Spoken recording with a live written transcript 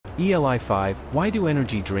ELI5, why do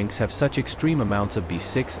energy drinks have such extreme amounts of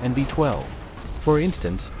B6 and B12? For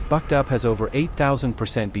instance, Bucked Up has over 8,000%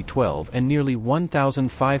 B12 and nearly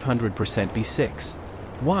 1,500% B6.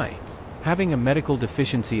 Why? Having a medical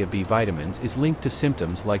deficiency of B vitamins is linked to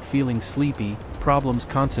symptoms like feeling sleepy, problems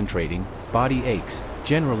concentrating, body aches,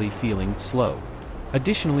 generally feeling slow.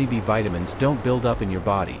 Additionally, B vitamins don't build up in your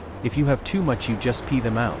body. If you have too much, you just pee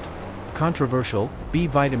them out. Controversial, B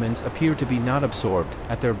vitamins appear to be not absorbed,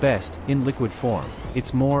 at their best, in liquid form.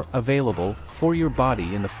 It's more available for your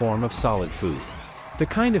body in the form of solid food. The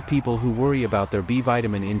kind of people who worry about their B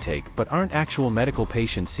vitamin intake but aren't actual medical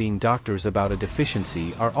patients seeing doctors about a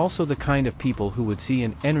deficiency are also the kind of people who would see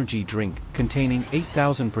an energy drink containing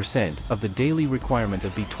 8,000% of the daily requirement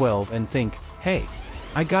of B12 and think, hey,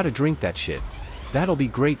 I gotta drink that shit. That'll be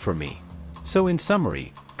great for me. So in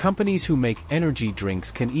summary, companies who make energy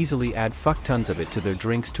drinks can easily add fuck tons of it to their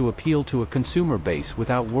drinks to appeal to a consumer base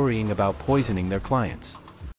without worrying about poisoning their clients.